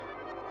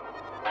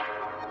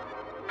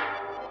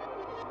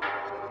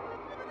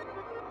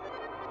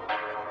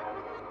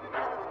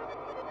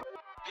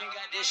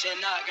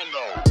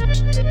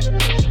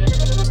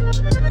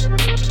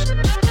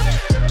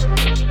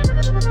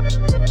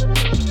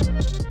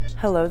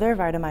Hello there,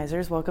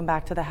 Vitamizers. Welcome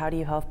back to the How Do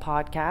You Health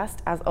podcast.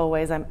 As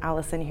always, I'm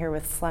Allison here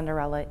with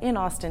Slenderella in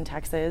Austin,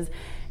 Texas.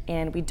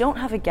 And we don't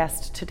have a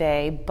guest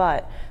today,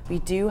 but we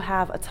do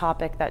have a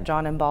topic that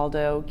John and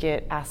Baldo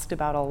get asked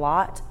about a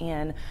lot,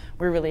 and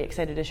we're really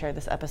excited to share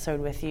this episode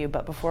with you.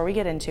 But before we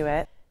get into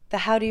it, the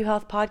How Do You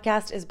Health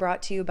podcast is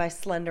brought to you by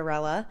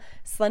Slenderella.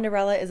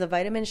 Slenderella is a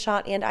vitamin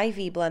shot and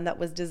IV blend that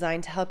was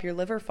designed to help your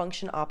liver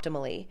function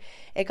optimally.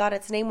 It got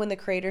its name when the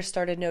creators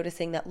started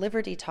noticing that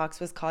liver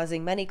detox was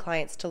causing many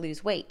clients to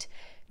lose weight.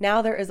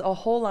 Now there is a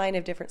whole line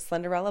of different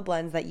Slenderella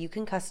blends that you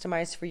can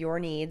customize for your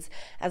needs,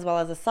 as well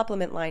as a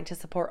supplement line to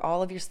support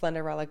all of your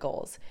Slenderella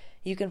goals.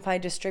 You can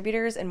find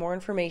distributors and more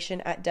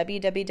information at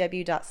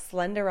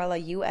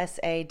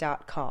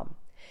www.slenderellausa.com.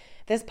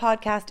 This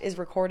podcast is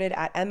recorded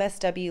at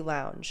MSW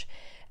Lounge.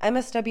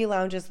 MSW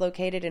Lounge is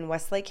located in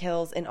Westlake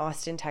Hills in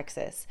Austin,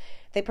 Texas.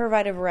 They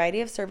provide a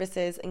variety of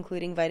services,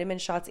 including vitamin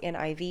shots and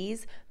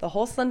IVs, the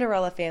whole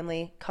Slenderella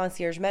family,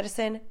 concierge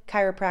medicine,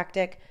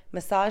 chiropractic,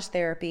 massage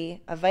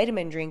therapy, a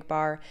vitamin drink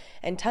bar,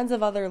 and tons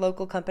of other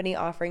local company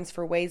offerings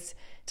for ways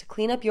to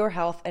clean up your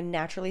health and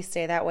naturally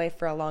stay that way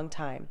for a long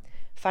time.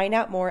 Find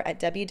out more at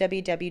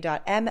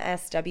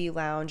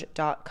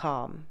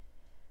www.mswlounge.com.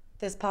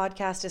 This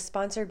podcast is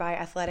sponsored by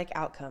Athletic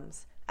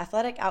Outcomes.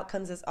 Athletic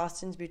Outcomes is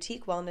Austin's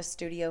boutique wellness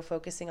studio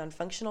focusing on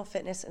functional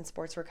fitness and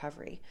sports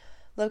recovery.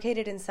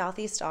 Located in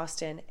Southeast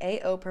Austin,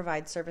 AO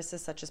provides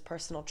services such as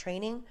personal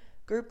training,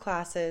 group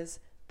classes,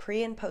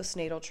 pre- and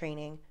postnatal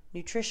training,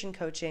 nutrition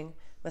coaching,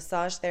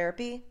 massage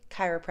therapy,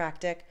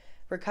 chiropractic,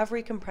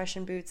 recovery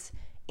compression boots,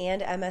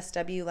 and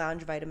MSW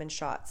Lounge vitamin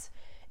shots.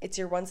 It's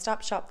your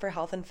one-stop shop for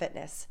health and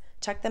fitness.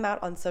 Check them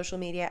out on social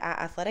media at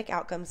Athletic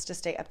Outcomes to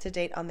stay up to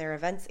date on their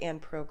events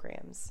and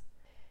programs.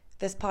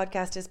 This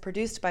podcast is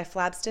produced by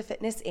Flabs to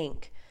Fitness,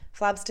 Inc.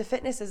 Flabs to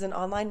Fitness is an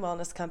online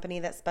wellness company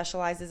that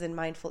specializes in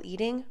mindful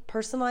eating,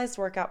 personalized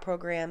workout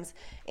programs,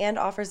 and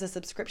offers a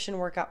subscription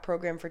workout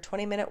program for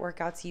 20-minute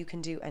workouts you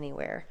can do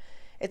anywhere.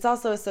 It's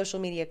also a social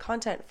media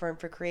content firm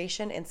for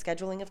creation and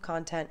scheduling of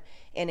content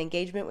and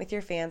engagement with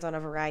your fans on a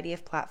variety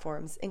of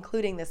platforms,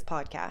 including this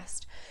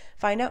podcast.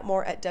 Find out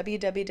more at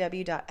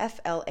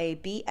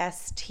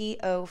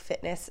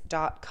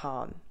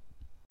www.flabstofitness.com.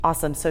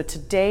 Awesome. So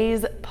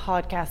today's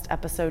podcast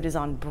episode is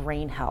on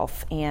brain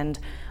health, and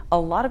a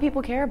lot of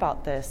people care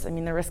about this. I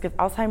mean, the risk of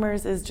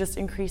Alzheimer's is just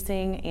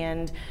increasing,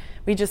 and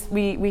we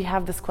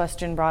have this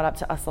question brought up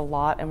to us a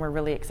lot, and we're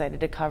really excited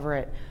to cover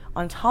it.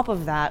 On top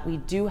of that, we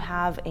do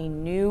have a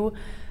new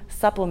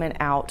supplement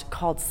out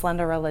called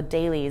Slenderella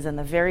Dailies, and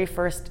the very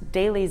first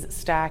Dailies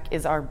stack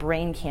is our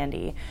brain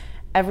candy.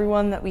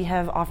 Everyone that we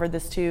have offered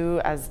this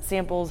to as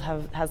samples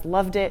has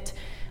loved it.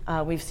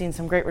 We've seen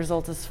some great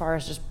results as far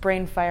as just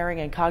brain firing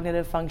and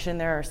cognitive function.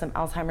 There are some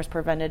Alzheimer's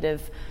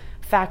preventative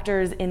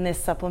factors in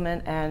this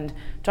supplement, and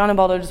John and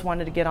Baldo just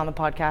wanted to get on the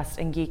podcast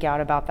and geek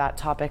out about that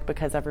topic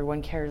because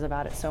everyone cares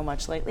about it so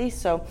much lately.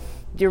 So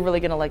you're really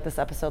going to like this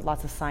episode.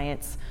 Lots of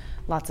science,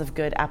 lots of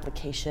good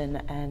application,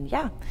 and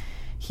yeah,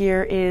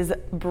 here is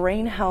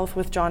Brain Health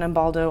with John and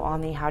Baldo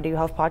on the How Do You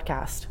Health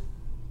podcast.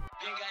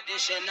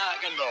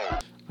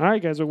 All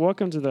right, guys, well,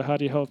 welcome to the How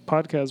Do You Health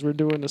podcast. We're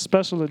doing a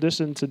special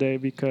edition today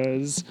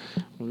because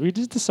we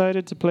just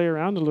decided to play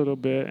around a little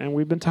bit, and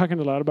we've been talking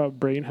a lot about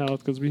brain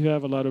health because we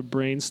have a lot of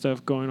brain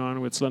stuff going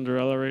on with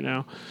Slenderella right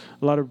now,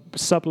 a lot of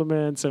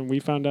supplements, and we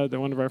found out that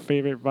one of our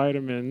favorite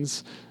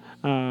vitamins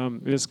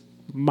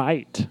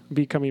might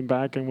be coming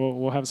back, and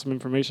we'll have some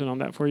information on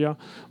that for y'all.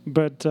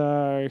 But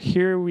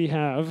here we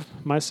have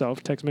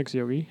myself, Tex-Mex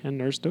Yogi, and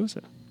Nurse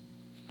Dosa.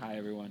 Hi,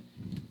 everyone.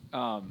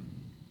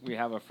 We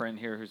have a friend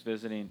here who's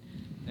visiting,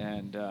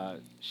 and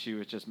she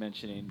was just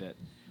mentioning that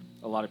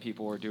a lot of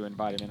people were doing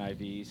vitamin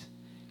IVs,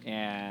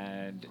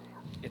 and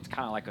it's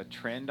kind of like a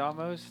trend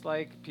almost.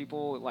 Like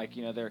people, like,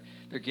 you know, they're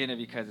getting it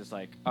because it's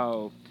like,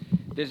 oh,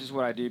 this is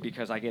what I do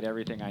because I get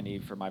everything I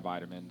need for my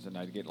vitamins, and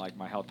I get like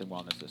my health and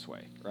wellness this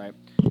way, right?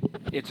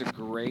 It's a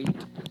great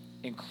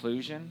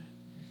inclusion,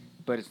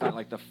 but it's not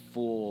like the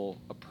full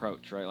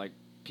approach, right? Like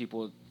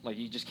people, like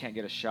you just can't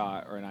get a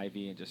shot or an IV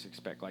and just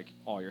expect like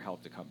all your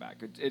health to come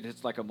back.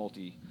 It's like a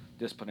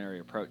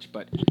multidisciplinary approach.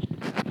 But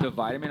the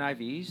vitamin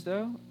IVs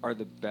though are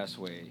the best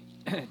way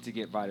to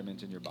get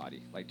vitamins in your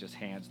body, like just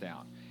hands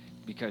down,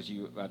 because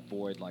you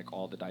avoid like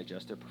all the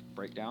digestive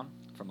breakdown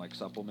from like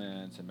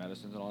supplements and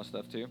medicines and all that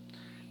stuff too.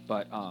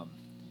 But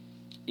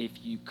if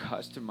you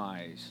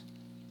customize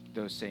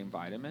those same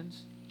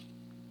vitamins,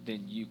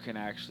 then you can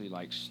actually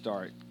like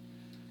start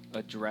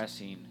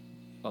addressing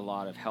a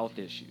lot of health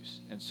issues.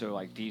 And so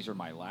like these are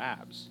my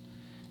labs,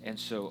 and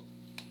so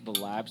the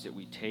labs that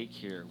we take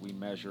here, we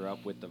measure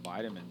up with the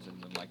vitamins, and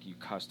then like you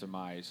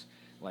customize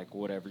like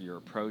whatever your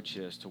approach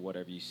is to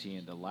whatever you see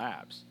in the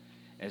labs.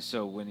 And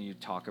so when you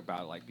talk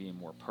about like being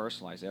more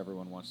personalized,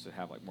 everyone wants to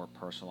have like more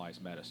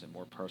personalized medicine,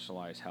 more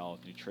personalized health,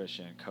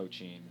 nutrition,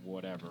 coaching,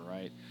 whatever,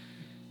 right?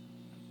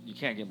 You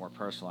can't get more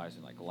personalized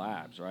in like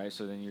labs, right?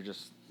 So then you're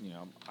just, you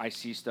know, I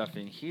see stuff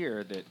in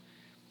here that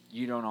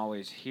you don't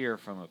always hear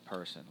from a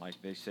person.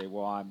 Like they say,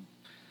 well,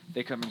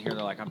 they come in here,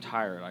 they're like, I'm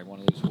tired, I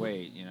want to lose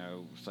weight.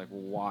 It's like,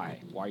 well, why?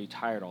 Why are you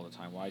tired all the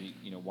time? Why do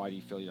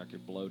you feel like you're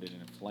bloated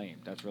and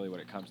inflamed? That's really what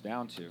it comes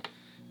down to.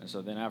 And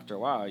so then after a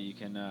while, you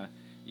can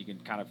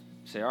kind of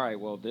say, all right,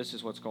 well, this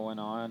is what's going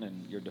on,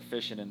 and you're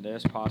deficient in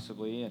this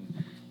possibly, and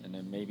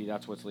then maybe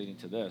that's what's leading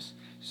to this.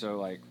 So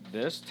like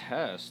this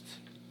test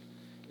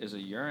is a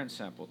urine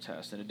sample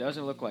test, and it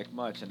doesn't look like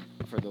much. And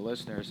for the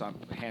listeners, I'm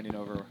handing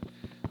over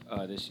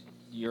this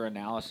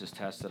urinalysis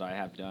test that I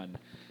have done,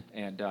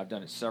 and I've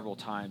done it several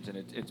times, and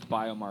it's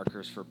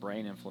biomarkers for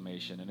brain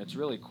inflammation, and it's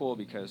really cool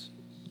because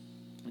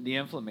the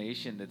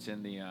inflammation that's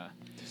in the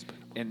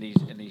in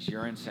these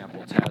urine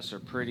sample tests are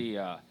pretty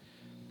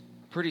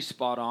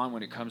spot on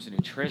when it comes to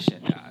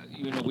nutrition.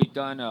 We've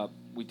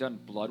done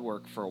blood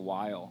work for a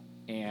while,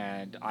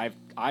 and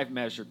I've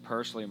measured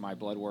personally my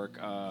blood work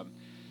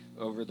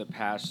over the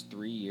past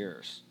 3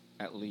 years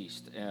at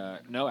least.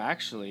 No,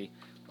 actually,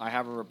 I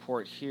have a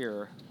report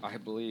here. I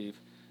believe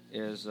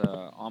is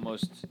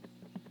almost.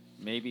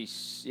 Maybe,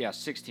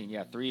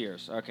 16, 3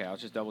 years. Okay, I was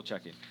just double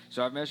checking.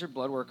 So I've measured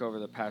blood work over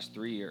the past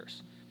 3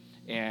 years.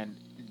 And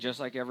just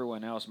like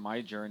everyone else,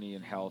 my journey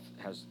in health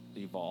has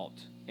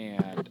evolved.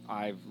 And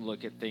I've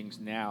looked at things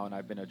now, and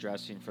I've been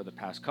addressing for the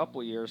past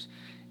couple years.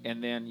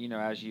 And then,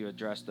 as you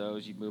address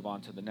those, you move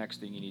on to the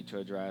next thing you need to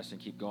address and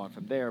keep going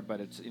from there.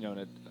 But it's,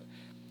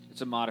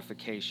 it's a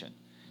modification.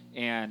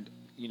 And,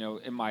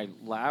 in my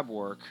lab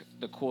work,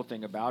 the cool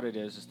thing about it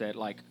is that,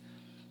 like,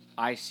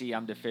 I see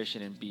I'm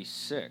deficient in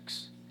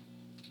B6.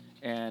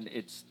 And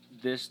it's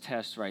this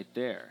test right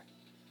there.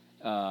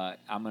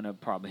 I'm going to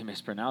probably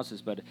mispronounce this,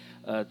 but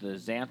the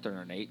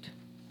xanthonate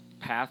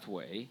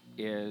pathway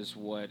is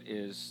what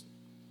is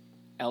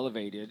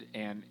elevated,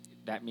 and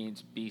that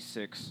means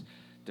B6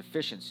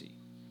 deficiency.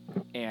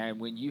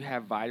 And when you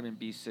have vitamin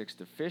B6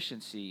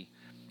 deficiency,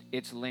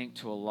 it's linked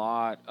to a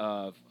lot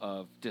of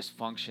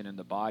dysfunction in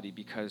the body,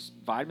 because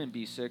vitamin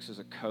B6 is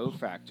a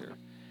cofactor.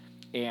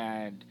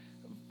 And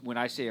when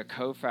I say a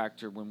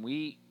cofactor, when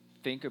we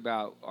think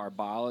about our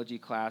biology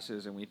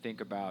classes and we think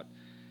about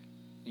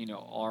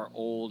our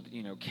old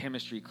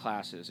chemistry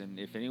classes, and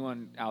if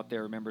anyone out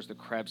there remembers the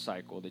Krebs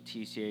cycle, the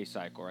TCA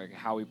cycle, like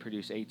how we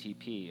produce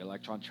ATP,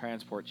 electron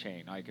transport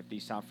chain, like if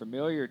these sound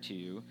familiar to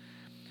you,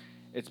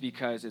 it's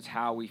because it's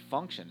how we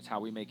function, it's how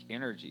we make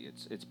energy,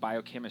 it's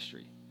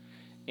biochemistry.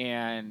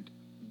 And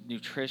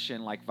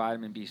nutrition like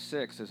vitamin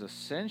B6 is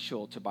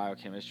essential to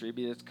biochemistry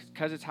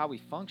because it's how we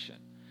function.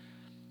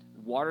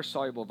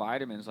 Water-soluble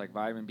vitamins like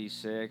vitamin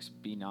B6,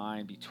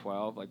 B9,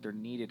 B12, like they're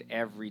needed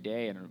every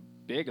day in a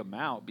big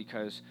amount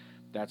because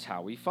that's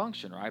how we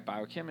function, right?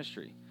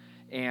 Biochemistry.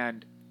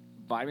 And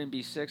vitamin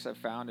B6 I've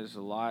found is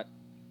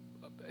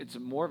it's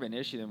more of an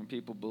issue than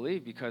people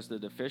believe because the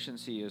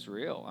deficiency is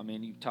real. I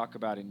mean, you talk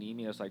about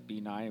anemias like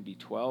B9 and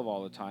B12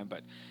 all the time,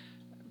 but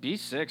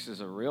B6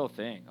 is a real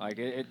thing. Like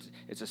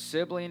it's a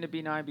sibling to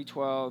B9,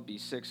 B12,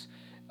 B6.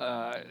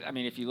 I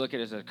mean, if you look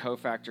at it as a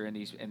cofactor in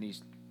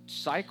these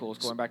cycles,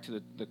 going back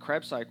to the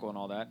Krebs cycle and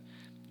all that,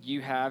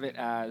 you have it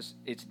as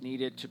it's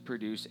needed to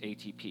produce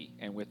ATP.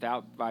 And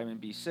without vitamin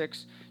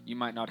B6, you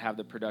might not have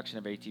the production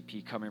of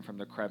ATP coming from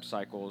the Krebs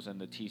cycles and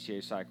the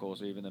TCA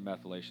cycles or even the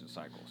methylation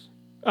cycles.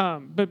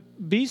 But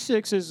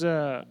B6 is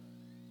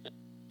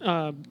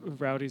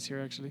Rowdy's here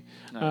actually.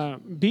 Nice.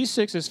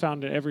 B6 is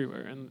found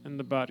everywhere in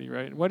the body,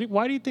 right?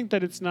 Why do you think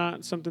that it's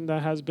not something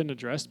that has been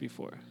addressed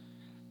before?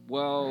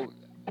 Well,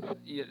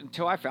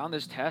 until I found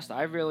this test,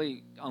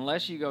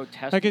 unless you go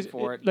testing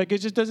for it. Like, it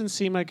just doesn't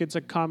seem like it's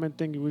a common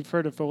thing. We've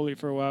heard of folate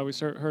for a while. We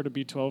heard of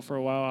B12 for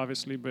a while,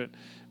 obviously, but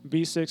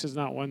B6 is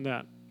not one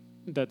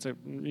that's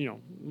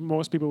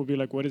most people would be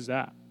like, what is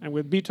that? And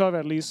with B12,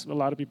 at least a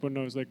lot of people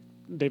knows, like,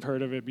 they've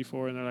heard of it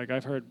before, and they're like,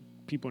 I've heard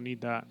people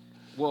need that.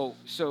 Well,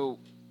 so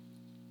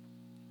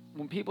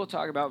when people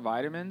talk about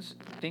vitamins,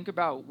 think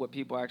about what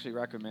people actually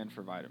recommend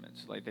for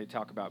vitamins. Like, they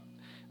talk about,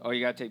 you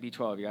got to take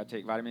B12, you got to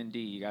take vitamin D,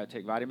 you got to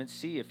take vitamin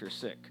C if you're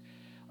sick.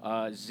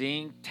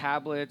 Zinc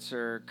tablets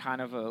are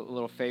kind of a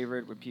little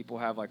favorite when people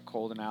have like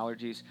cold and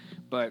allergies,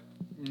 but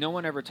no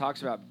one ever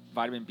talks about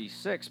vitamin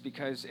B6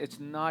 because it's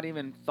not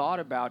even thought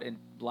about in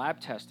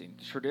lab testing.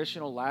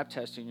 Traditional lab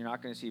testing, you're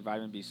not going to see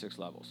vitamin B6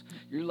 levels.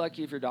 You're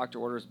lucky if your doctor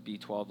orders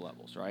B12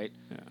 levels, right?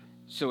 Yeah.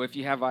 So if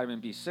you have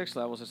vitamin B6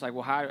 levels, it's like,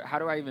 well, how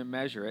do I even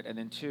measure it? And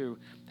then two,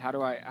 how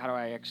do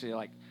I actually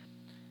like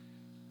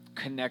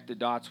connect the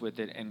dots with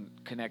it and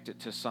connect it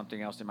to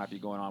something else that might be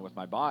going on with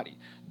my body?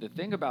 The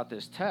thing about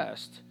this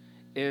test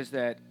is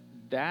that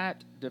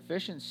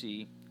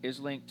deficiency is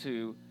linked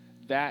to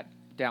that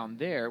down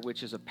there,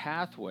 which is a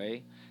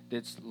pathway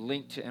that's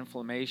linked to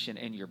inflammation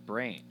in your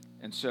brain.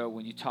 And so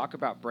when you talk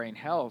about brain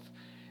health,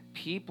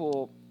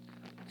 people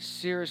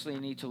seriously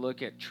need to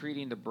look at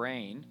treating the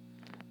brain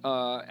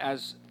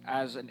as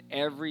an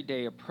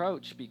everyday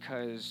approach,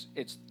 because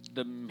it's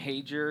the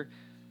major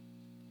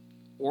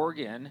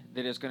organ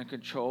that is going to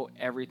control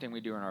everything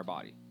we do in our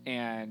body.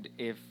 And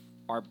if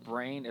our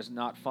brain is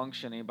not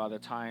functioning by the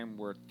time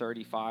we're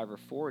 35 or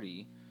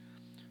 40,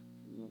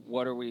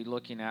 what are we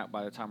looking at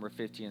by the time we're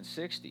 50 and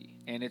 60?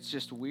 And it's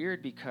just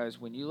weird because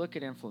when you look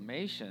at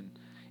inflammation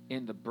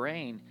in the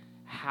brain,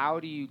 how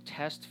do you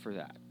test for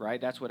that,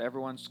 right? That's what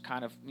everyone's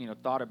kind of,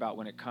 thought about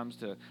when it comes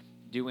to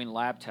doing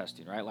lab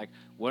testing, right? Like,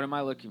 what am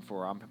I looking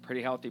for? I'm a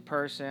pretty healthy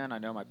person. I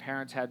know my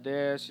parents had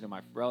this,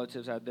 my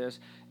relatives had this.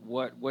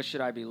 What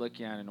should I be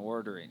looking at and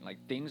ordering? Like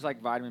things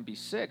like vitamin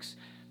B6.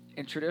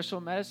 In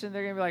traditional medicine,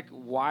 they're going to be like,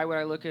 why would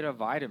I look at a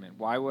vitamin?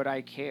 Why would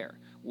I care?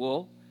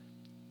 Well,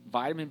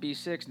 vitamin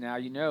B6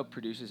 now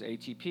produces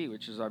ATP,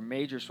 which is our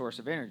major source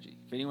of energy.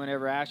 If anyone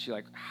ever asks you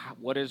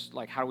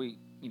how do we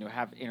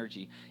have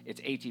energy?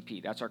 It's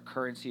ATP. That's our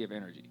currency of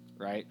energy,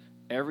 right?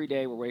 Every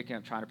day we're waking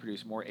up trying to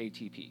produce more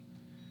ATP.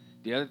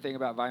 The other thing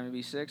about vitamin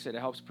B6 it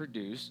helps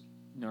produce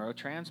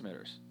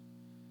neurotransmitters,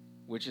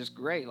 which is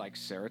great, like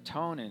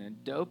serotonin and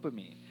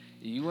dopamine.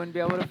 You wouldn't be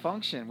able to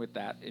function with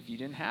that if you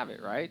didn't have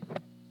it, right?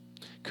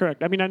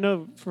 Correct. I mean, I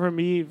know for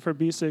me, for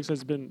B6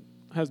 has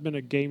been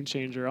a game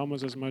changer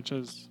almost as much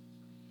as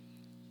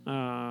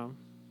the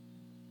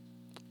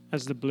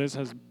Bliss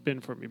has been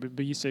for me, but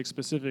B6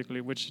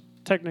 specifically, which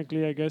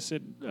technically I guess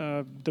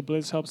the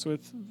Bliss helps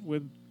with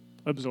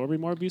absorbing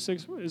more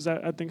B6. Is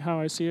that I think how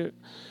I see it.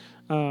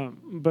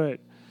 But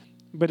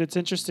it's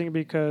interesting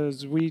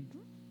because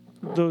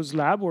those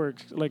lab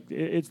work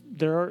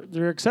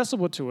they're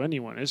accessible to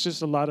anyone. It's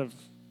just a lot of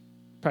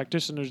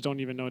practitioners don't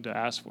even know to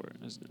ask for it.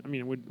 I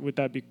mean, would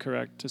that be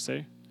correct to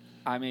say?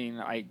 I mean,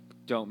 I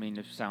don't mean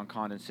to sound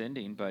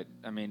condescending, but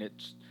I mean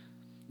it's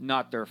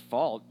not their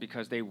fault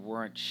because they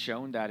weren't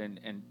shown that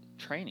in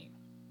training,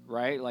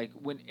 right? Like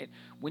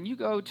when you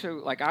go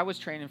to, like I was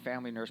trained in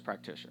family nurse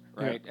practitioner,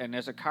 right? Yeah. And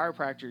as a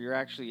chiropractor, you're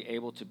actually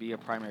able to be a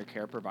primary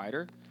care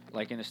provider.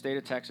 Like in the state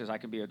of Texas, I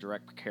can be a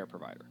direct care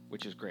provider,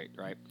 which is great,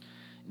 right?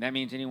 And that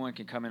means anyone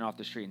can come in off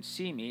the street and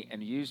see me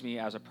and use me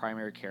as a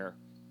primary care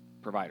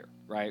provider,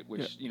 right?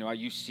 Which,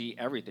 you see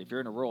everything. If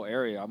you're in a rural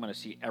area, I'm going to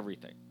see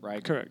everything,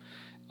 right? Correct.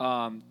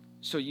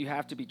 So you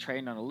have to be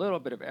trained on a little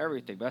bit of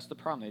everything. That's the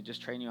problem. They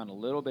just train you on a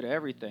little bit of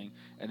everything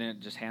and then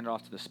just hand it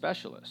off to the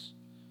specialist,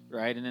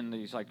 right? And then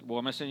he's like, well,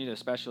 I'm going to send you to a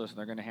specialist and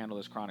they're going to handle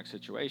this chronic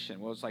situation.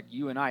 Well, it's like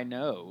you and I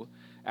know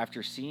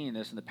after seeing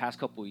this in the past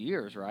couple of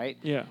years, right?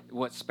 Yeah.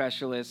 What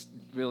specialists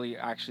really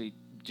actually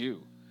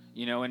do.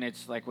 And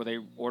it's like, well, they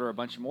order a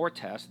bunch more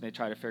tests and they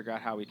try to figure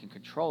out how we can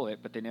control it,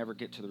 but they never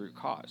get to the root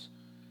cause.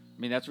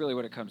 I mean, that's really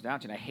what it comes down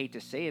to. And I hate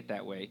to say it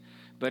that way,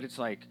 but it's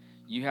like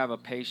you have a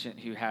patient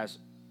who has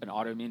an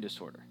autoimmune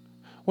disorder.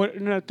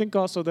 And I think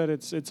also that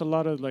it's a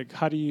lot of like,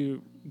 how do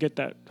you get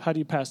that? How do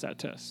you pass that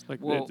test? Like,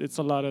 it's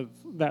a lot of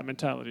that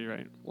mentality,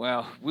 right?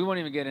 Well, we won't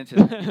even get into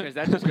that because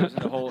that just goes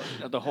into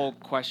the whole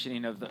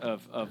questioning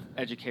of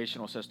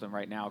educational system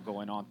right now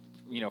going on.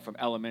 From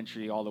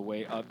elementary all the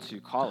way up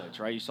to college,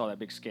 right? You saw that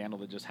big scandal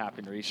that just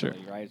happened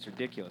recently, sure. Right? It's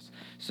ridiculous.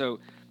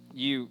 So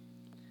you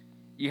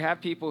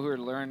have people who are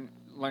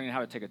learning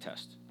how to take a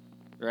test,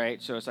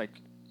 right? So it's like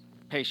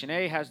patient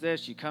A has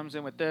this, she comes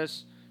in with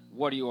this.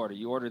 What do you order?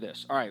 You order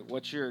this. All right,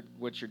 what's your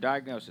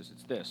diagnosis?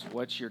 It's this.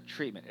 What's your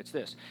treatment? It's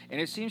this. And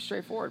it seems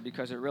straightforward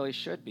because it really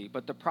should be.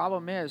 But the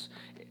problem is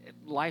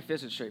life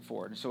isn't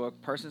straightforward. And so a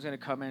person's going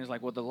to come in and is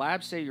like, well, the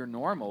labs say you're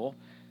normal,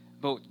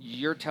 but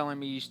you're telling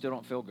me you still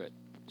don't feel good.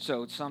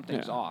 So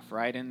something's off,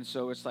 right? And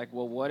so it's like,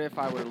 well, what if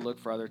I were to look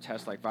for other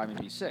tests like vitamin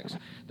B6?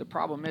 The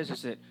problem is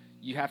that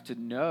you have to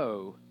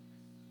know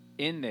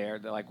in there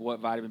that like what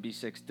vitamin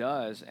B6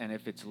 does and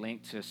if it's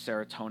linked to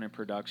serotonin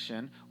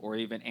production or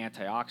even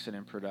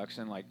antioxidant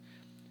production, like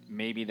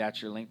maybe that's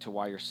your link to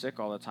why you're sick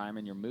all the time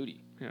and you're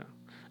moody. Yeah.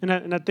 And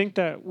I think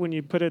that when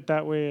you put it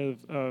that way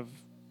of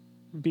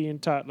being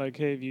taught like,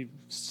 hey, if you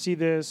see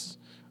this,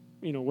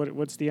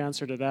 what's the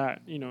answer to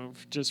that,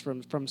 just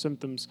from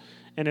symptoms.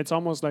 And it's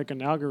almost like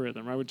an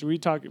algorithm, right? Which we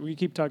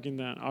keep talking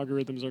that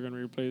algorithms are going to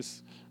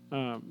replace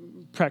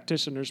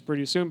practitioners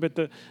pretty soon.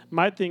 But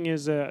my thing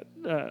is that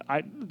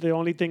the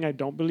only thing I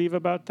don't believe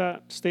about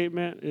that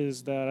statement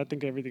is that I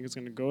think everything is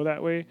going to go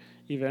that way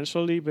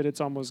eventually, but it's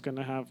almost going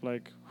to have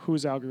like,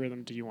 whose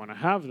algorithm do you want to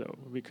have though?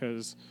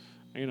 Because,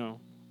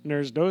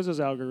 Nurse Doza's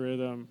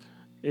algorithm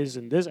is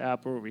in this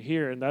app over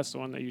here, and that's the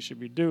one that you should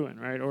be doing,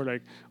 right? Or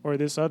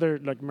this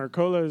other, like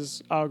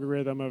Mercola's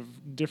algorithm of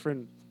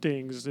different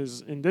things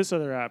is in this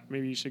other app.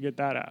 Maybe you should get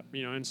that app,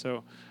 And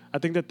so I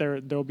think that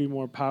there'll be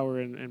more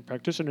power in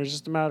practitioners. It's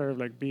just a matter of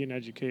like being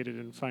educated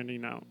and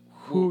finding out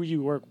who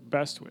you work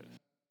best with.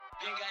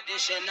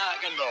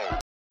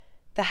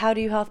 The How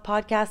Do You Health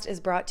podcast is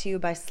brought to you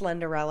by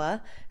Slenderella.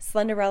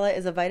 Slenderella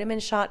is a vitamin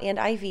shot and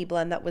IV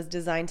blend that was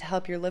designed to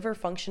help your liver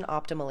function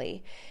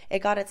optimally. It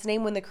got its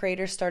name when the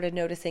creators started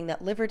noticing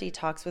that liver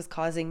detox was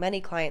causing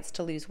many clients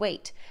to lose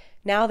weight.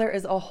 Now there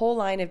is a whole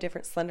line of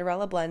different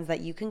Slenderella blends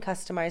that you can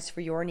customize for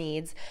your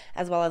needs,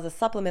 as well as a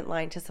supplement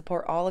line to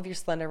support all of your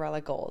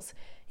Slenderella goals.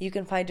 You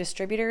can find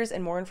distributors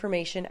and more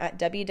information at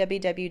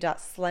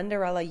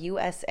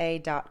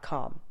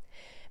www.slenderellausa.com.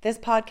 This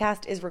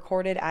podcast is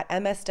recorded at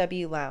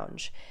MSW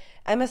Lounge.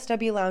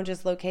 MSW Lounge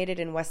is located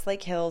in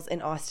Westlake Hills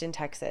in Austin,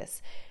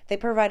 Texas. They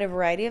provide a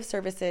variety of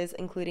services,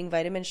 including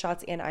vitamin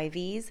shots and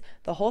IVs,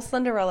 the whole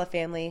Slenderella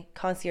family,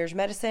 concierge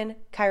medicine,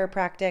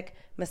 chiropractic,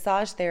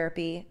 massage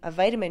therapy, a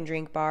vitamin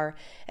drink bar,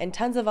 and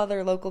tons of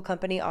other local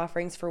company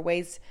offerings for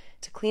ways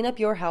to clean up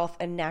your health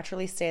and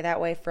naturally stay that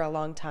way for a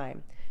long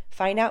time.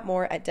 Find out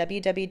more at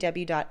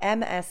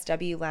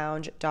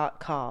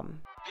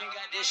www.mswlounge.com.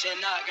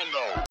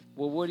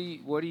 Well, what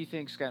do you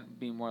think's going to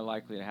be more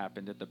likely to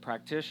happen? That the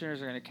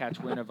practitioners are going to catch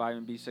wind of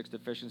vitamin B6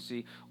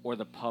 deficiency, or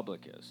the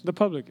public is? The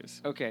public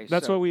is. Okay,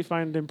 That's so, what we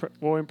find in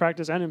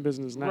practice and in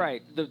business now.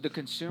 Right. The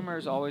consumer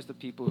is always the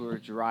people who are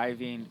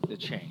driving the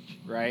change,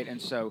 right?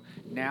 And so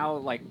now,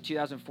 like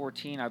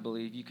 2014, I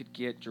believe, you could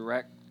get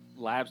direct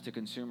labs to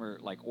consumer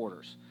like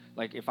orders.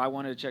 Like if I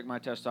wanted to check my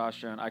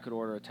testosterone, I could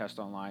order a test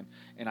online,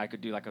 and I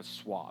could do like a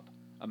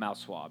mouth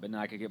swab, and then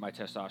I could get my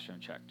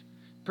testosterone checked.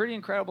 Pretty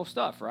incredible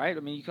stuff, right? I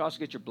mean, you could also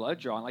get your blood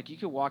drawn. Like you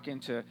could walk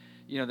into,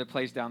 the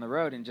place down the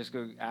road and just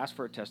go ask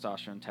for a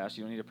testosterone test.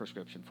 You don't need a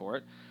prescription for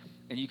it.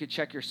 And you could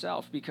check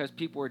yourself, because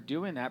people are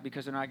doing that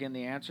because they're not getting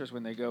the answers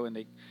when they go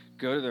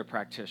to their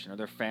practitioner,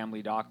 their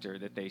family doctor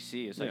that they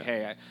see. It's like,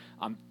 hey,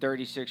 I'm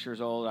 36 years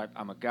old.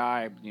 I'm a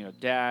guy,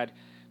 dad,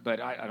 but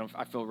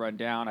I feel run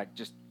down.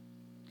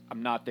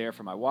 I'm not there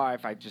for my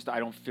wife. I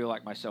don't feel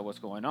like myself. What's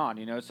going on?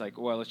 It's like,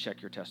 well, let's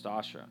check your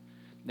testosterone.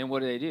 Then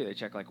what do? They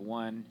check like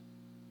one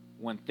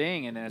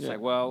thing, and then it's like,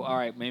 well, all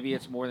right, maybe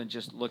it's more than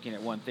just looking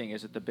at one thing.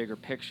 Is it the bigger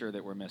picture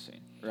that we're missing,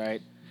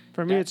 right?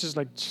 For me, it's just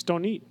like, just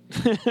don't eat.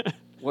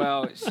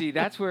 Well, see,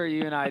 that's where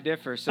you and I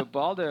differ. So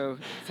Baldo,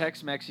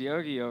 Tex-Mex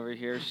Yogi over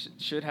here,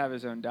 should have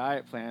his own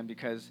diet plan,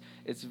 because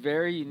it's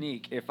very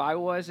unique. If I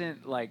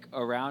wasn't like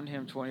around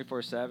him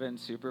 24/7,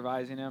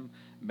 supervising him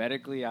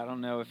medically, I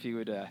don't know if he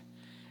would.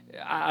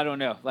 I don't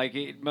know. Like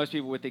most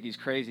people would think he's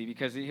crazy,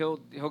 because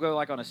he'll go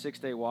like on a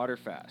 6-day water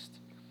fast.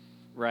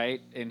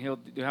 Right? And he'll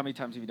do, how many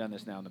times have you done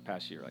this now in the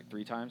past year? Like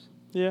 3 times?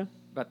 Yeah.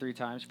 About 3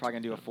 times. You're probably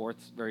going to do a 4th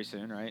very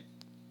soon, right?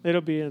 It'll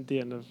be at the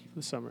end of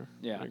the summer.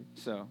 Yeah. Like,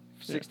 so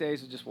 6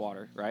 days of just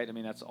water, right? I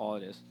mean, that's all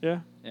it is.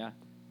 Yeah. Yeah.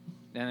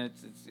 And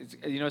it's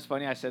it's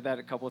funny, I said that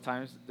a couple of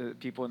times to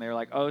people, and they were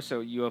like, oh, so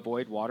you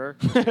avoid water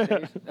for 6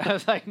 days? I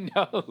was like,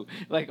 no.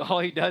 Like, all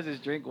he does is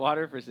drink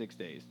water for 6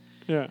 days.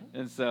 Yeah.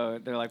 And so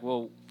they're like,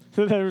 well.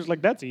 They was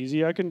like, that's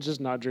easy. I can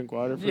just not drink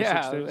water for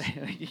 6 days.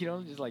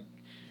 Yeah. Just like.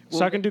 Well,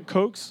 so I can do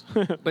Cokes.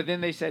 But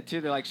then they said, too,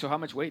 they're like, so how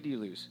much weight do you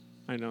lose?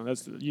 I know.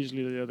 That's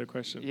usually the other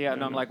question. Yeah,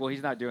 and I'm like, well,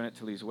 he's not doing it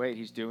to lose weight.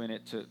 He's doing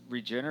it to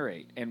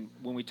regenerate. And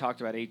when we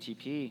talked about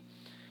ATP,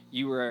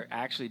 you were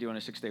actually doing a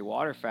 6-day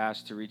water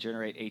fast to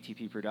regenerate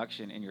ATP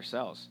production in your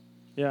cells.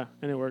 Yeah,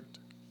 and it worked.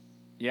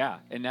 Yeah,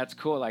 and that's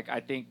cool. Like, I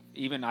think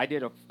even I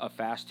did a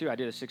fast, too. I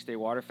did a 6-day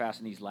water fast,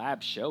 and these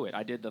labs show it.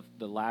 I did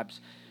the labs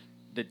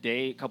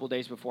a couple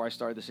days before I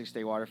started the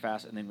 6-day water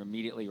fast, and then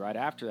immediately right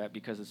after that,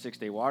 because of the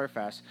 6-day water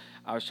fast,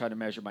 I was trying to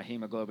measure my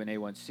hemoglobin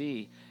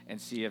A1C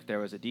and see if there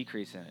was a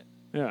decrease in it.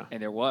 Yeah.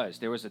 And there was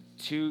a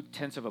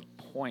 0.2 of a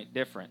point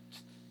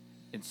difference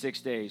in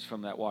 6 days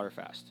from that water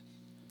fast.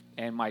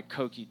 And my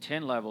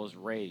CoQ10 levels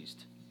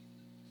raised.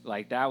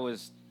 Like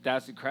that's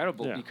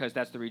incredible, because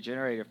that's the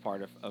regenerative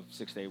part of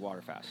 6-day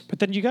water fast. But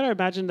then you got to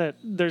imagine that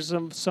there's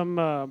some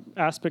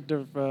aspect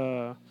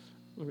of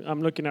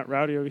I'm looking at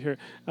Rowdy over here.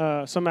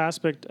 Some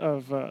aspect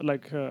of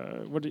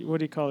what do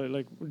you call it?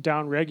 Like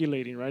down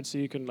regulating, right? So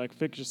you can like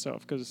fix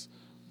yourself,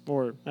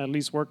 or at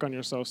least work on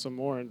yourself some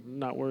more and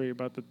not worry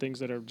about the things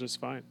that are just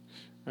fine,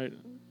 right?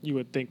 You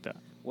would think that.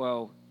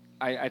 Well,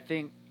 I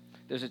think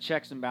there's a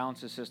checks and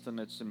balances system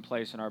that's in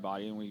place in our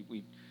body, and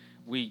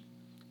we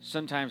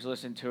sometimes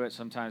listen to it,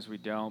 sometimes we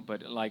don't.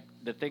 But like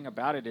the thing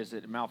about it is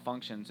that it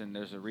malfunctions, and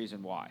there's a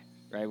reason why.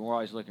 Right, we're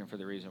always looking for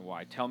the reason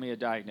why. Tell me a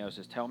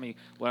diagnosis. Tell me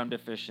what I'm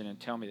deficient in.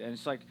 And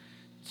it's like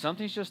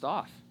something's just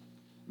off.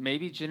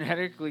 Maybe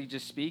genetically,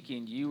 just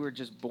speaking, you were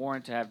just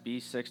born to have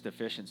B6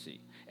 deficiency,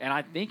 and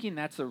I'm thinking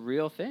that's a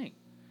real thing.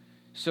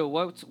 So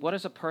what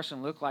does a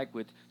person look like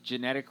with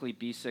genetically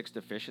B6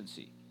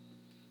 deficiency?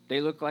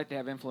 They look like they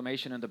have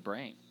inflammation in the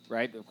brain,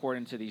 right?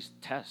 According to these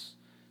tests.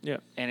 Yeah.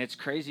 And it's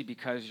crazy,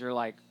 because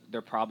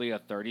they're probably a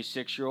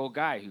 36-year-old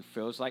guy who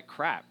feels like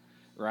crap,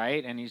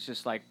 right? And he's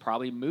just like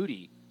probably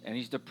moody. And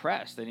he's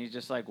depressed, and he's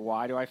just like,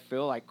 why do I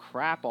feel like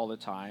crap all the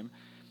time,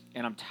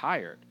 and I'm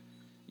tired?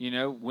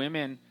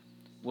 Women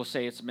will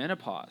say it's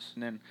menopause,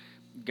 and then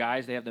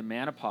guys, they have the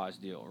menopause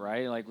deal,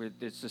 right? Like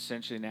it's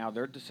essentially now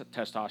their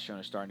testosterone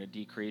is starting to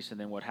decrease, and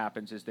then what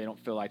happens is they don't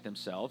feel like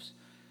themselves.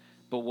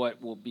 But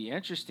what will be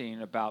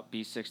interesting about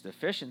B6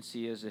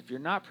 deficiency is if you're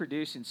not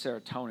producing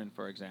serotonin,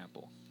 for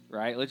example,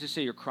 right? Let's just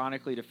say you're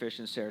chronically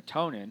deficient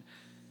serotonin,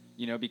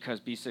 because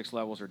B6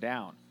 levels are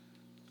down.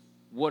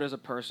 What does a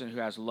person who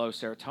has low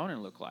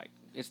serotonin look like?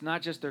 It's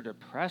not just they're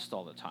depressed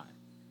all the time,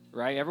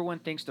 right? Everyone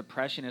thinks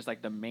depression is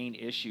like the main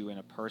issue in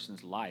a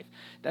person's life.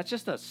 That's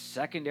just a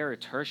secondary,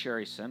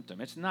 tertiary symptom.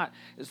 It's not.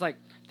 It's like,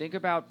 think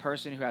about a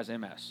person who has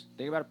MS.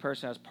 Think about a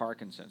person who has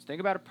Parkinson's. Think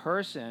about a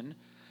person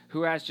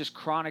who has just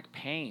chronic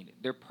pain.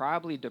 They're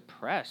probably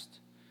depressed,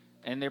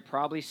 and they're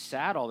probably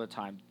sad all the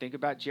time. Think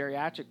about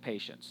geriatric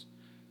patients,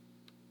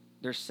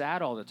 They're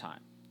sad all the time.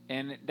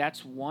 And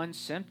that's one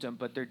symptom,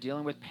 but they're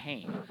dealing with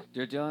pain.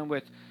 They're dealing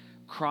with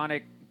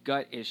chronic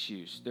gut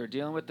issues. They're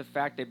dealing with the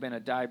fact they've been a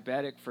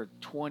diabetic for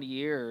 20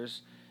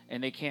 years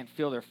and they can't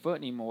feel their foot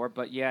anymore,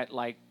 but yet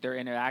like they're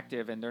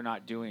inactive and they're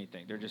not doing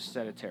anything. They're just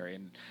sedentary.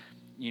 And,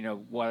 you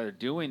know, while they're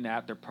doing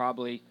that, they're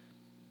probably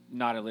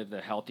not to live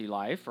a healthy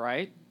life,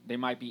 right? They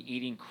might be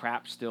eating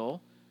crap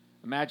still.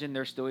 Imagine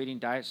they're still eating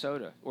diet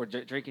soda or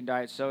drinking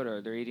diet soda.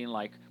 Or they're eating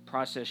like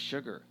processed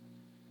sugar,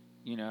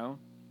 you know?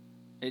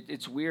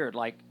 It's weird.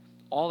 Like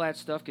all that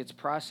stuff gets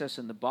processed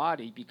in the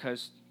body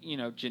because, you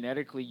know,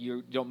 genetically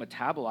you don't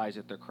metabolize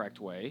it the correct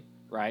way,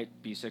 right?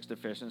 B6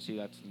 deficiency,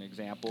 that's an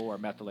example, or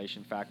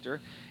methylation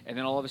factor. And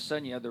then all of a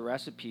sudden you have the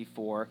recipe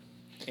for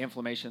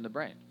inflammation in the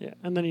brain. Yeah,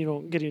 and then you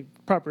don't get any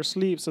proper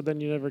sleep, so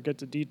then you never get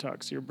to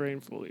detox your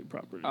brain fully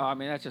properly. I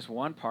mean, that's just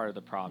one part of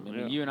the problem. I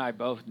mean, you and I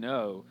both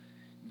know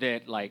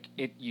that, like,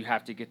 you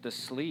have to get the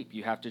sleep,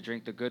 you have to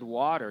drink the good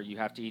water, you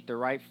have to eat the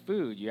right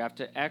food, you have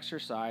to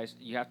exercise,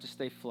 you have to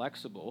stay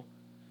flexible,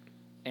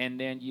 and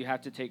then you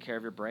have to take care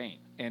of your brain.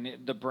 And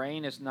the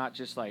brain is not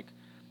just like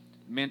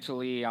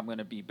mentally, I'm going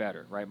to be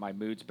better, right? My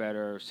mood's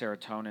better,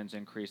 serotonin's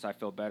increased, I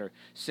feel better.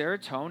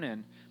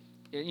 Serotonin,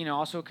 you know,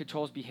 also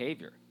controls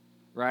behavior,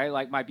 right?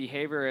 Like my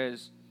behavior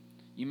is,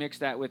 you mix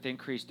that with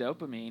increased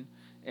dopamine,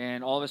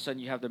 and all of a sudden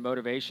you have the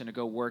motivation to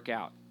go work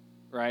out.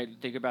 Right?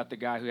 Think about the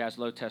guy who has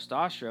low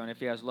testosterone. If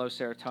he has low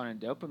serotonin and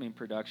dopamine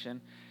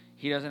production,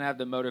 he doesn't have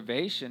the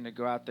motivation to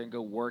go out there and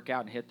go work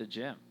out and hit the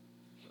gym,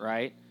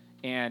 right?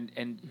 And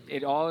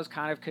it all is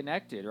kind of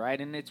connected,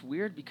 right? And it's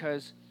weird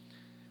because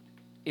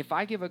if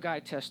I give a guy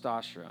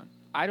testosterone,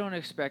 I don't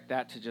expect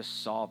that to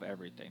just solve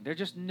everything. There's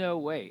just no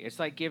way. It's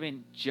like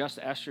giving just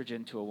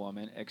estrogen to a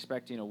woman,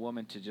 expecting a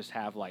woman to just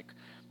have like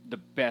the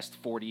best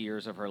 40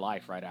 years of her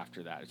life right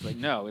after that. It's like,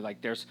 no,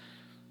 like there's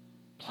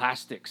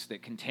plastics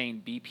that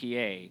contain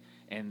BPA,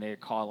 and they're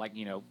called like,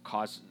 you know,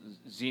 cause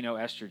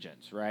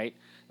xenoestrogens, right?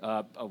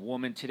 A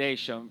woman today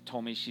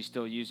told me she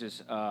still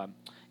uses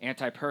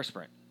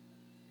antiperspirant,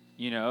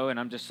 you know, and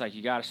I'm just like,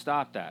 you got to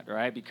stop that,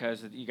 right?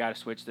 Because you got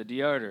to switch the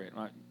deodorant.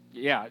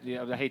 Yeah,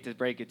 I hate to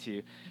break it to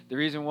you. The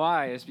reason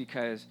why is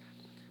because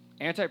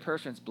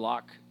antiperspirants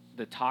block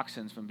the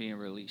toxins from being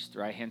released,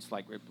 right? Hence,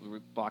 like, it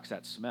blocks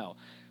that smell.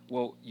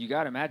 Well, you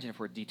got to imagine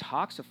if we're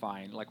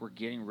detoxifying, like we're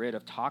getting rid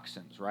of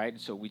toxins, right?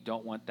 So we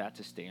don't want that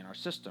to stay in our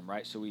system,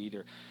 right? So we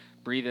either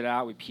breathe it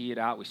out, we pee it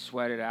out, we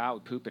sweat it out,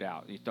 we poop it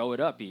out. You throw it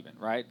up even,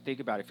 right?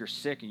 Think about it. If you're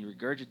sick and you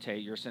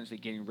regurgitate, you're essentially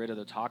getting rid of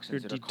the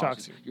toxins that are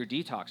causing. You're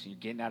detoxing. You're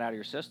getting that out of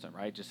your system,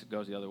 right? Just it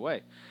goes the other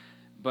way.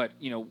 But,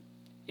 you know,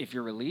 if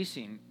you're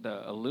releasing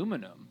the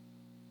aluminum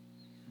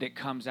that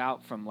comes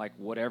out from like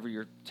whatever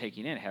you're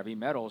taking in, heavy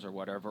metals or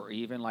whatever, or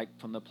even like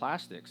from the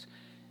plastics,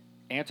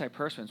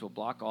 antiperspirants will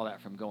block all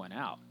that from going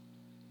out.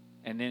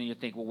 And then you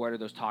think, well, where do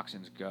those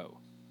toxins go?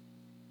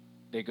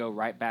 They go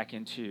right back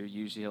into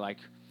usually like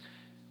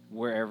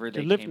wherever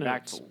they came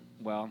back from.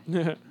 Well,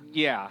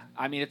 yeah.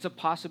 I mean, it's a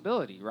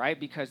possibility, right?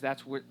 Because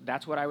that's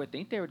what I would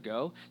think they would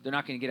go. They're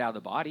not going to get out of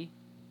the body.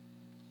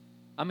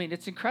 I mean,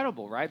 it's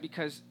incredible, right?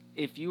 Because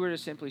if you were to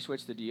simply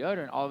switch the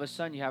deodorant, all of a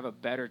sudden you have a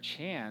better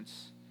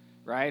chance,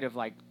 right, of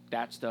like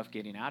that stuff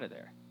getting out of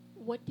there.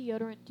 What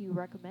deodorant do you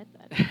recommend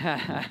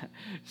then?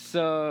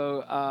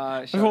 So,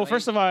 well,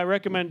 first of all, I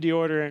recommend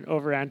deodorant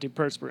over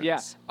antiperspirants. Yeah,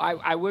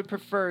 I would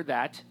prefer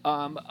that.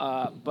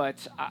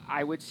 But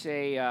I would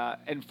say,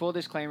 and full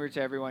disclaimer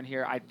to everyone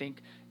here, I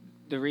think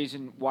the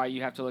reason why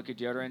you have to look at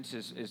deodorants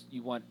is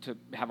you want to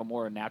have a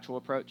more natural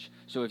approach.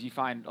 So if you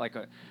find like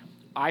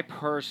I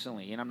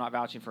personally, and I'm not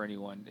vouching for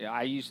anyone,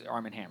 I use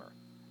Arm & Hammer.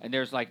 And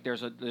there's a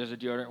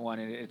deodorant one,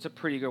 and it's a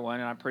pretty good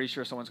one, and I'm pretty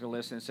sure someone's going to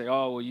listen and say,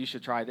 oh, well, you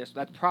should try this.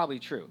 That's probably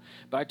true.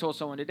 But I told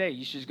someone today,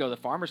 you should just go to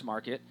the farmer's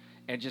market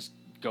and just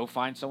go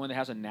find someone that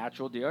has a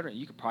natural deodorant.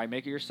 You could probably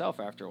make it yourself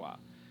after a while,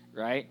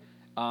 right?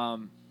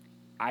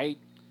 I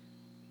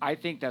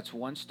think that's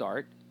one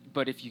start.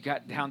 But if you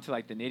got down to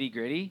like the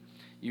nitty-gritty,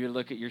 you would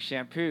look at your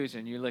shampoos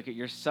and you look at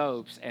your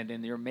soaps and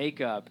then your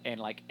makeup and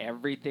like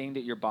everything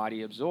that your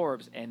body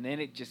absorbs, and then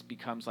it just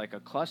becomes like a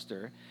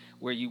cluster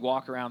where you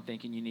walk around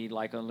thinking you need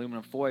like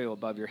aluminum foil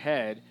above your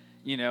head,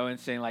 you know, and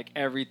saying like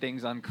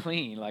everything's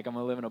unclean, like I'm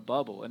gonna live in a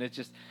bubble, and it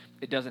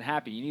doesn't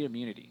happen. You need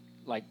immunity,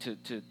 like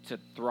to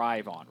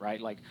thrive on, right?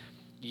 Like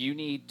you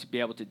need to be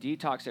able to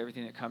detox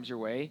everything that comes your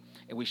way,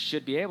 and we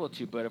should be able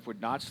to. But if we're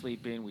not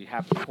sleeping, we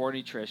have poor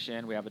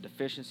nutrition, we have a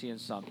deficiency in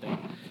something,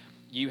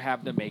 you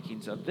have the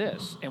makings of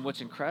this. And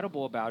what's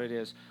incredible about it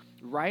is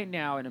right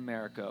now in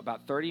America,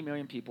 about 30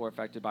 million people are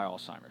affected by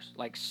Alzheimer's.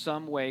 Like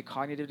some way,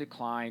 cognitive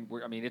decline.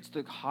 It's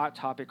the hot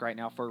topic right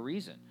now for a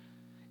reason.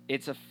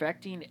 It's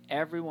affecting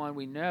everyone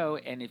we know,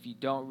 and if you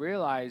don't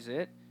realize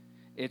it,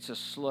 it's a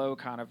slow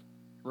kind of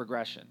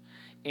regression.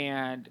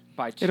 And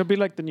it'll be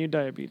like the new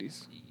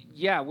diabetes.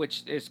 Yeah,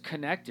 which is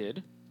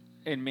connected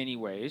in many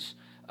ways.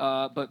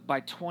 But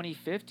by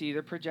 2050,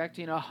 they're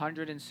projecting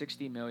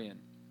 160 million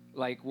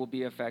like will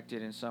be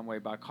affected in some way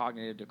by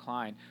cognitive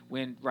decline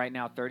when right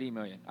now 30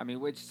 million. I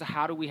mean,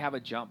 how do we have a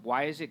jump?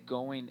 Why is it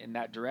going in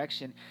that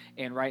direction?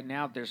 And right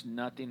now there's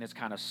nothing that's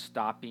kind of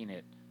stopping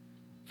it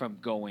from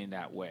going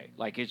that way.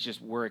 Like it's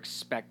just we're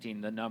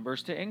expecting the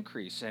numbers to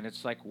increase, and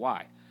it's like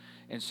why?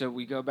 And so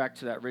we go back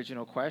to that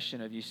original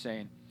question of you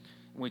saying,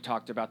 when we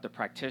talked about the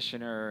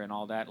practitioner and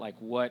all that, like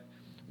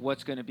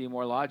what's going to be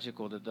more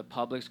logical, that the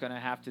public's going to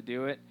have to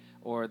do it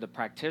or the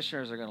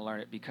practitioners are going to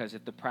learn it? Because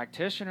if the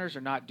practitioners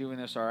are not doing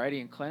this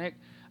already in clinic,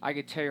 I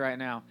could tell you right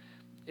now,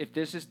 if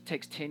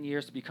takes 10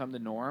 years to become the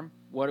norm,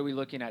 what are we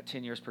looking at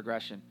 10 years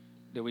progression?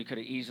 That we could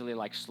have easily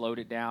like slowed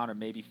it down or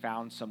maybe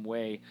found some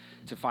way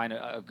to find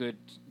a good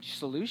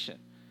solution.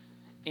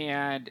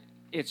 And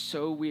it's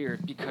so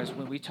weird because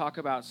when we talk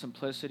about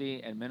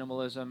simplicity and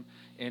minimalism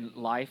in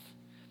life,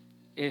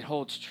 it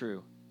holds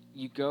true.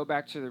 You go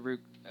back to the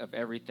root of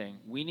everything.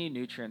 We need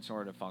nutrients in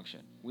order to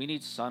function. We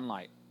need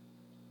sunlight.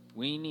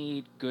 We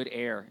need good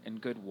air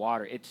and good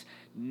water. It's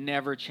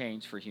never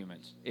changed for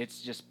humans.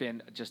 It's just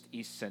been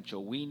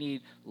essential. We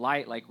need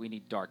light like we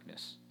need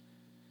darkness.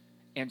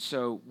 And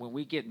so when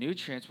we get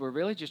nutrients, we're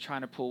really just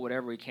trying to pull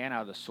whatever we can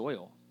out of the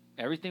soil.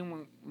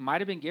 Everything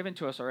might have been given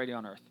to us already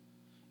on Earth.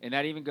 And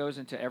that even goes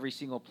into every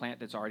single plant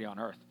that's already on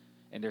Earth.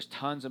 And there's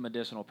tons of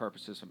medicinal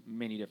purposes from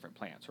many different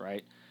plants,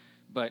 right?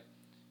 But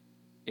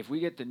if we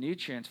get the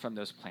nutrients from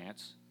those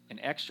plants and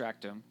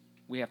extract them,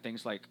 we have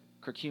things like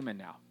curcumin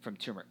now from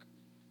turmeric,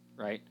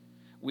 right?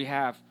 We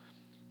have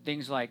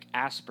things like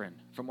aspirin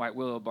from white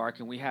willow bark,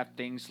 and we have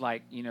things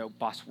like,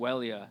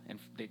 boswellia, and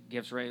that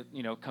gives,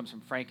 comes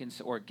from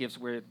frankincense, or gives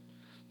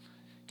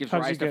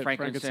rise to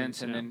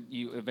frankincense, and then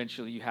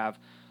you have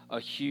a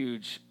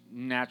huge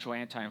natural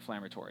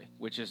anti-inflammatory,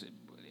 which is,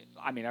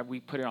 we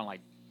put it on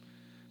like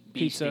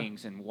bee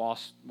stings and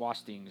wasp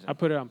stings. I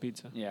put it on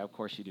pizza. Yeah, of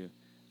course you do.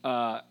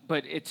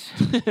 But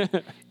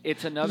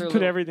it's another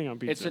put everything on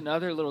pizza. It's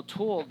another little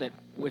tool that,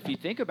 if you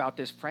think about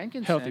this,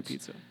 frankincense, healthy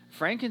pizza.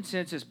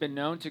 Frankincense has been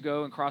known to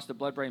go and cross the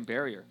blood-brain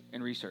barrier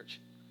in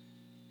research.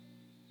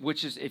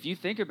 Which is, if you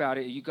think about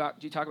it, you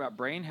talk about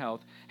brain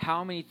health.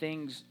 How many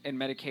things and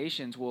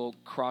medications will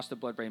cross the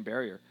blood-brain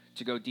barrier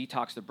to go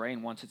detox the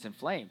brain once it's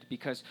inflamed?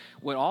 Because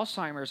with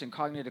Alzheimer's and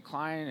cognitive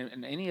decline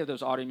and any of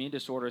those autoimmune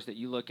disorders that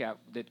you look at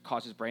that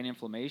causes brain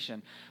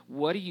inflammation,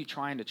 what are you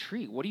trying to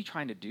treat? What are you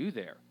trying to do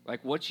there?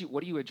 Like, what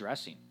are you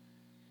addressing?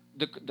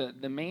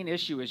 The main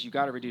issue is you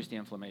got to reduce the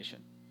inflammation.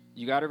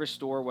 You got to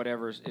restore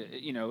whatever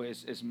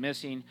is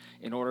missing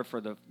in order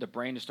for the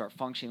brain to start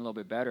functioning a little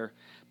bit better.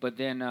 But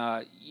then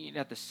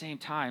at the same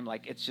time,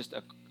 like, it's just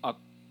a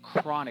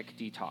chronic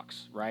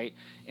detox, right?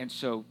 And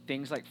so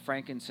things like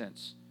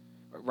frankincense,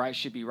 right,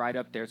 should be right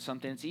up there. It's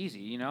something that's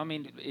easy.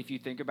 If you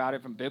think about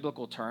it from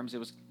biblical terms, it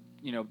was,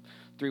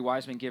 3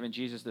 wise men giving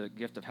Jesus the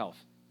gift of health,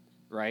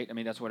 right?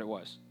 That's what it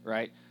was,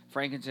 right?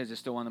 Frankincense is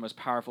still one of the most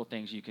powerful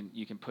things you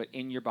can put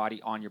in your body,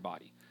 on your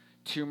body.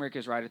 Turmeric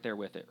is right up there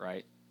with it,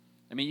 right?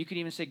 You could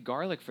even say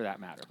garlic for that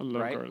matter,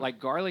 right? Garlic. Like,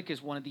 garlic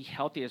is one of the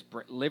healthiest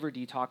liver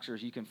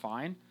detoxers you can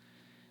find.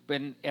 But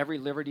in every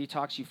liver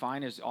detox you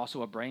find is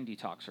also a brain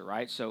detoxer,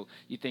 right? So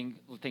you think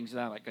things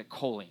like a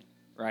choline,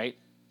 right?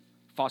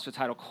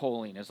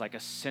 Phosphatidylcholine is like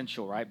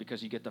essential, right?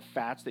 Because you get the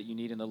fats that you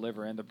need in the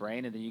liver and the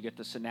brain, and then you get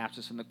the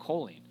synapses from the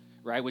choline,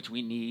 right? Which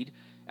we need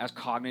as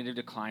cognitive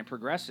decline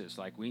progresses.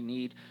 Like, we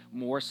need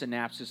more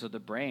synapses of the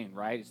brain,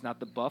 right? It's not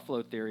the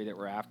buffalo theory that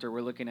we're after.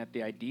 We're looking at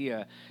the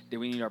idea that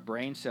we need our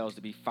brain cells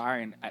to be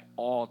firing at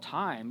all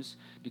times,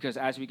 because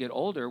as we get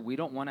older, we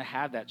don't want to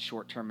have that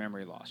short-term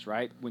memory loss,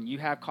 right? When you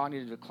have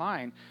cognitive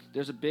decline,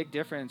 there's a big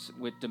difference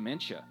with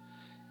dementia.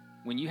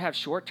 When you have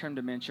short-term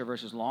dementia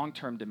versus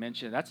long-term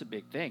dementia, that's a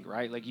big thing,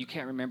 right? Like, you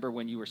can't remember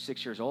when you were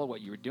 6 years old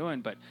what you were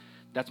doing, but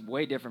that's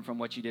way different from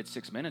what you did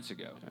 6 minutes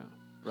ago,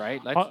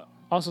 right?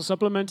 Also,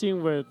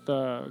 supplementing with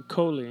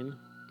choline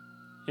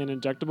in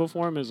injectable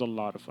form is a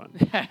lot of fun.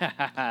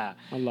 A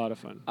lot of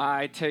fun.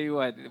 I tell you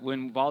what,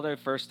 when Valdo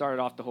first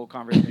started off the whole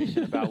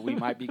conversation about we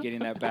might be getting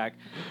that back,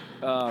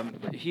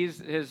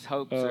 his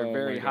hopes are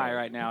very high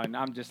right now, and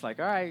I'm just like,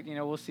 all right,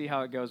 we'll see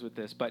how it goes with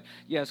this. But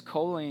yes,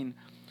 choline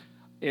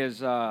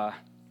is, I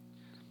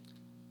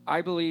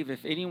believe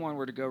if anyone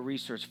were to go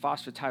research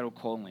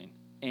phosphatidylcholine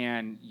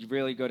and you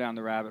really go down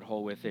the rabbit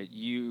hole with it,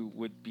 you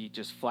would be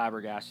just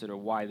flabbergasted of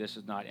why this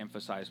is not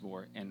emphasized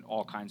more in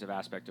all kinds of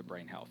aspects of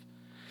brain health.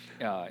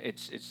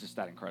 It's just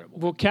that incredible.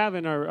 Well,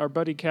 Kevin, our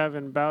buddy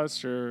Kevin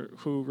Ballister,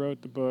 who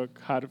wrote the book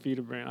How to Feed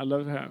a Brain, I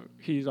love how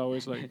he's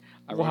always like,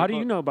 well, how do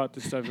you know about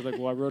this stuff? He's like,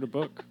 well, I wrote a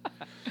book.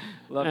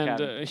 Love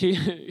Kevin.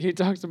 He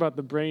talks about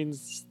the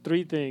brain's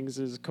 3 things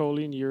is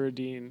choline,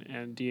 uridine,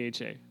 and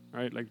DHA,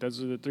 right? Like,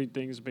 those are the 3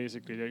 things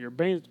basically that your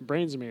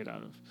brain's made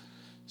out of.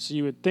 So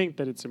you would think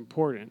that it's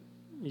important,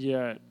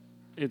 yet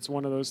it's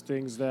one of those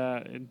things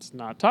that it's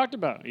not talked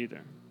about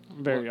either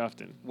very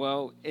often.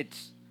 Well,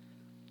 it's,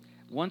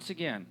 once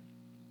again,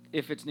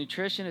 if it's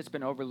nutrition, it's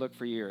been overlooked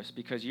for years,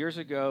 because years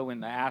ago when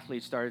the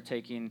athletes started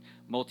taking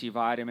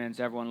multivitamins,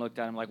 everyone looked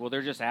at them like, well,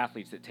 they're just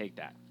athletes that take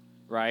that,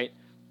 right?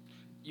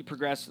 You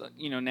progress,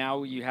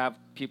 now you have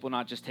people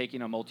not just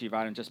taking a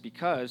multivitamin just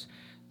because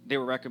they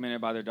were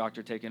recommended by their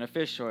doctor taking a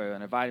fish oil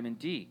and a vitamin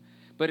D,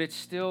 but it's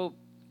still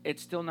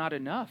not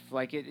enough.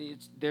 Like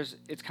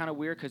it's kind of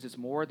weird because it's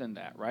more than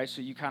that, right?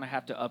 So you kind of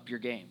have to up your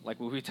game. Like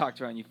what we talked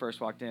about when you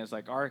first walked in, it's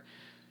like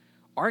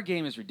our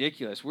game is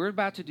ridiculous. We're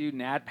about to do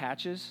NAD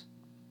patches,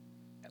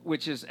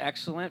 which is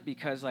excellent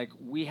because like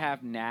we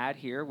have NAD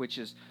here, which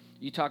is,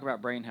 you talk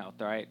about brain health,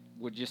 all right?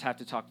 We'll just have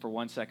to talk for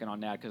 1 second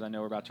on NAD because I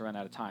know we're about to run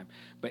out of time.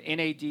 But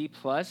NAD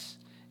plus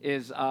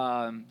is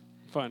fun.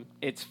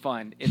 It's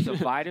fun. It's a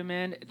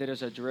vitamin that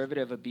is a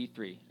derivative of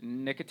B3.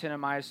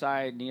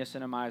 Nicotinamide,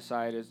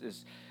 niacinamide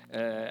is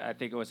I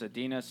think it was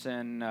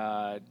adenosine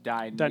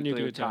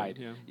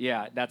dinucleotide.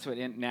 Yeah, that's what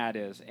NAD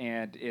is.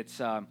 And it's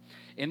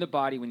in the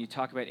body, when you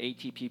talk about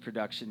ATP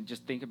production,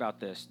 just think about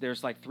this.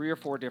 There's like 3 or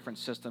 4 different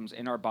systems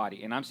in our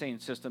body. And I'm saying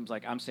systems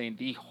like I'm saying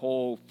the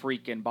whole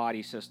freaking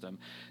body system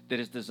that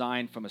is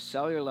designed from a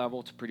cellular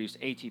level to produce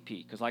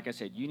ATP. Because like I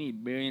said, you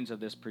need millions of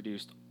this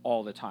produced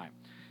all the time.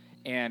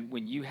 And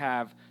when you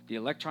have the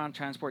electron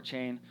transport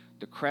chain,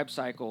 the Krebs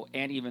cycle,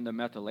 and even the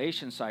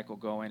methylation cycle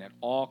going at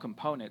all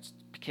components,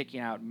 kicking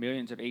out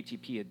millions of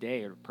ATP a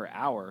day or per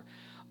hour,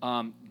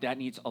 that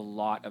needs a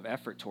lot of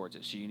effort towards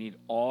it. So you need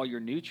all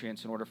your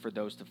nutrients in order for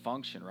those to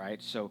function,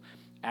 right? So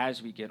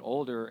as we get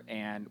older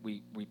and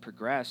we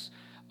progress,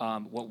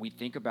 what we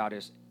think about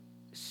is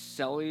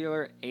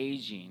cellular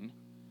aging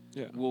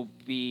will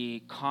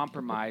be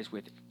compromised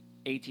with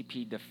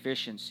ATP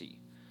deficiency.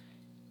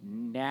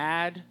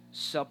 NAD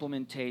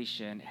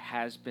supplementation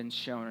has been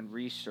shown in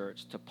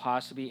research to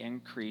possibly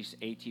increase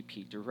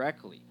ATP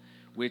directly,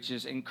 which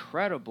is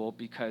incredible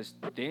because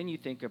then you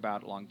think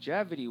about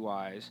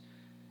longevity-wise,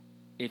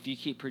 if you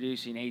keep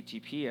producing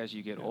ATP as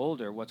you get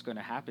older, what's going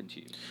to happen to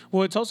you?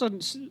 Well, it's also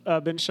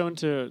been shown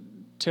to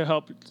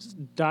help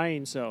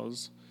dying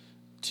cells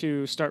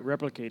to start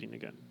replicating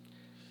again,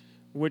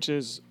 which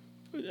is,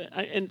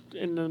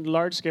 in a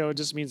large scale, it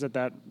just means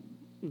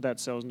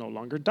that cell is no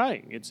longer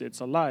dying. It's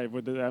alive.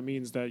 Whether that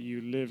means that you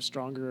live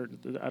stronger,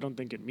 I don't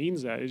think it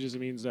means that. It just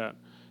means that,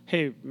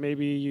 hey,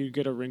 maybe you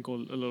get a wrinkle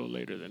a little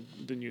later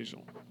than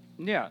usual.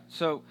 Yeah.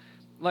 So,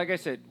 like I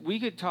said, we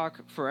could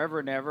talk forever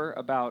and ever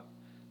about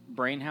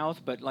brain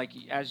health, but like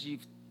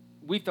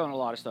we've thrown a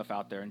lot of stuff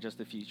out there in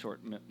just a few short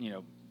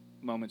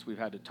moments we've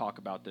had to talk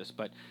about this.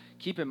 But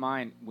keep in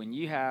mind, when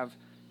you have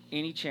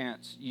any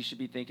chance, you should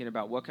be thinking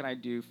about what can I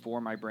do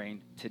for my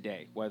brain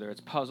today, whether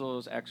it's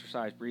puzzles,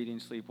 exercise, breathing,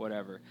 sleep,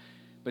 whatever.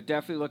 But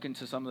definitely look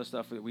into some of the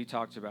stuff that we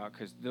talked about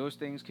because those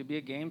things could be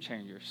a game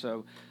changer.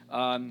 So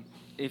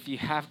if you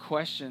have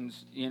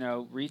questions,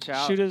 reach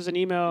out. Shoot us an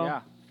email.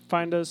 Yeah.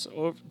 Find us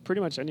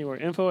pretty much anywhere.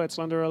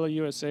 Info@Slenderella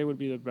USA would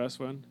be the best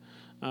one.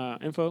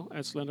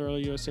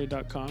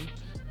 Info@SlenderellaUSA.com.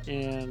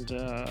 And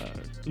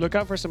look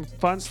out for some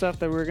fun stuff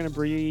that we're going to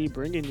be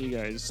bringing you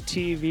guys.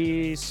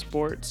 TV,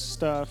 sports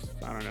stuff.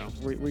 I don't know.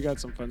 We got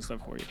some fun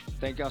stuff for you.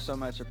 Thank y'all so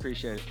much.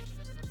 Appreciate it.